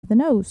the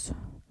nose.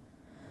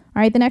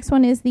 All right, the next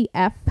one is the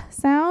F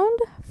sound.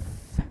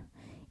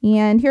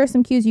 And here are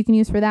some cues you can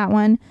use for that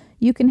one.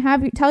 You can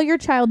tell your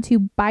child to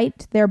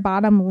bite their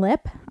bottom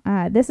lip.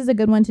 This is a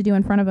good one to do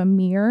in front of a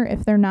mirror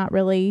if they're not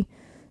really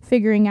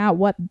figuring out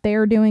what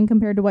they're doing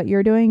compared to what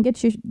you're doing. Get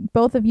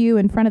both of you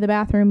in front of the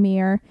bathroom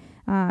mirror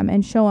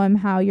and show them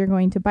how you're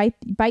going to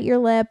bite your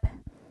lip,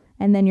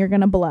 and then you're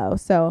going to blow.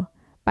 So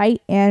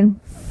bite and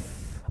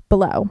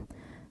blow.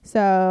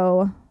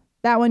 So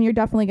that one, you're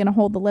definitely going to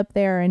hold the lip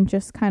there and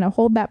just kind of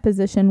hold that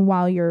position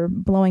while you're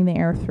blowing the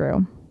air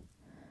through.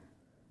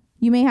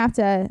 You may have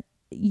to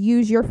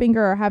use your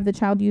finger or have the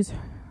child use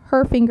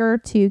her finger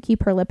to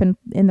keep her lip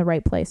in the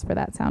right place for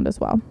that sound as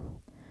well.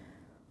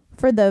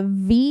 For the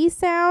V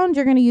sound,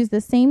 you're going to use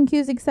the same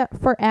cues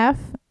except for F,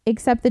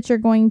 except that you're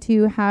going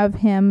to have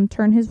him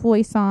turn his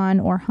voice on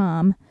or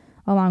hum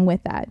along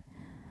with that.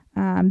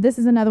 This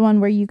is another one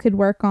where you could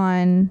work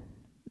on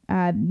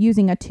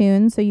using a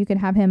tune. So you could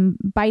have him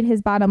bite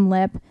his bottom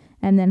lip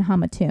and then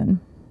hum a tune.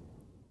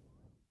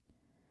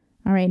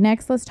 All right,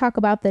 next let's talk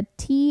about the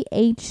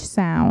TH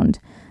sound.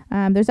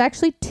 There's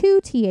actually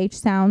two TH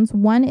sounds.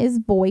 One is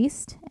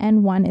voiced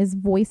and one is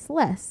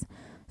voiceless.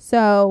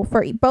 So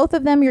for both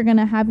of them, you're going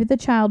to have the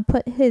child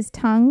put his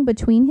tongue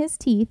between his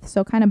teeth,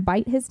 so kind of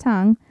bite his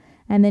tongue,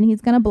 and then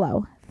he's going to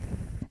blow.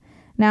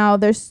 Now,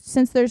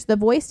 since there's the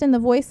voiced and the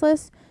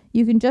voiceless,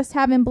 you can just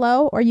have him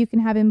blow, or you can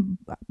have him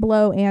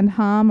blow and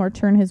hum or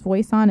turn his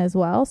voice on as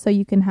well. So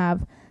you can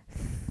have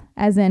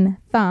as in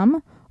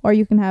thumb, or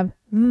you can have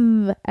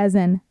as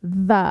in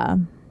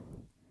the.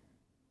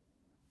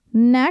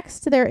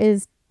 Next, there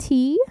is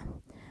T.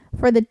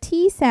 For the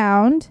T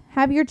sound,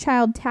 have your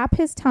child tap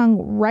his tongue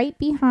right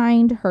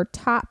behind her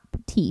top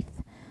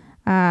teeth,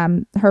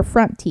 her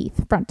front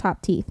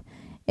top teeth.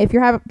 If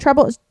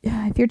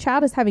your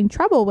child is having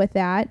trouble with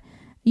that,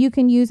 you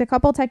can use a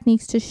couple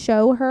techniques to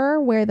show her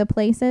where the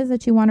place is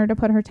that you want her to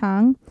put her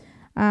tongue.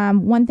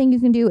 One thing you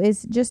can do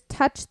is just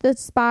touch the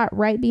spot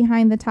right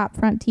behind the top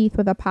front teeth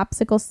with a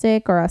popsicle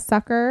stick or a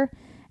sucker,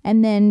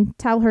 and then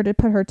tell her to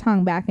put her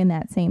tongue back in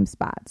that same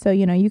spot. So,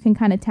 you can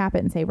kind of tap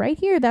it and say, right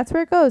here, that's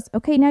where it goes.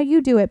 Okay, now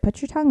you do it.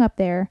 Put your tongue up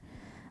there.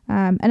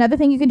 Another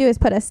thing you can do is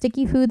put a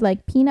sticky food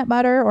like peanut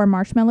butter or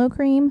marshmallow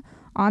cream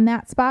on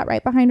that spot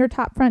right behind her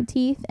top front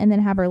teeth, and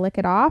then have her lick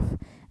it off.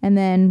 And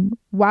then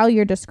while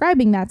you're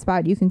describing that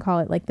spot, you can call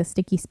it like the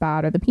sticky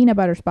spot or the peanut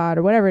butter spot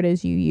or whatever it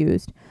is you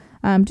used,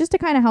 just to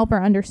kind of help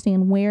her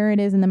understand where it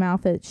is in the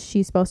mouth that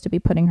she's supposed to be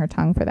putting her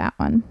tongue for that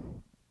one.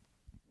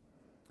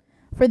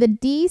 For the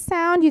D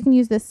sound, you can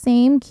use the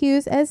same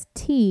cues as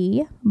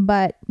T,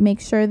 but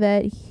make sure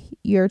that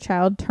your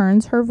child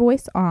turns her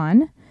voice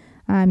on.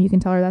 You can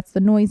tell her that's the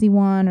noisy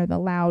one or the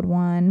loud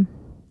one.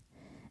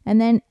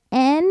 And then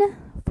N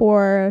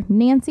for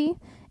Nancy.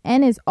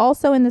 N is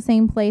also in the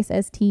same place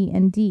as T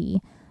and D.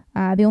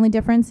 The only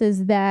difference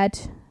is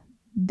that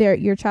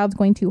your child's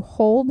going to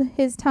hold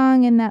his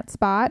tongue in that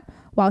spot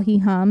while he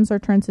hums or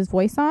turns his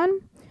voice on.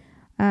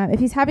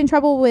 If he's having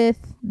trouble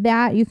with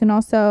that, you can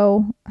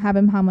also have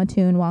him hum a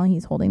tune while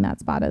he's holding that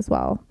spot as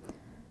well.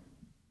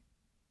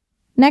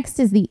 Next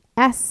is the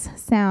S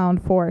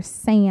sound for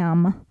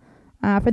Sam. For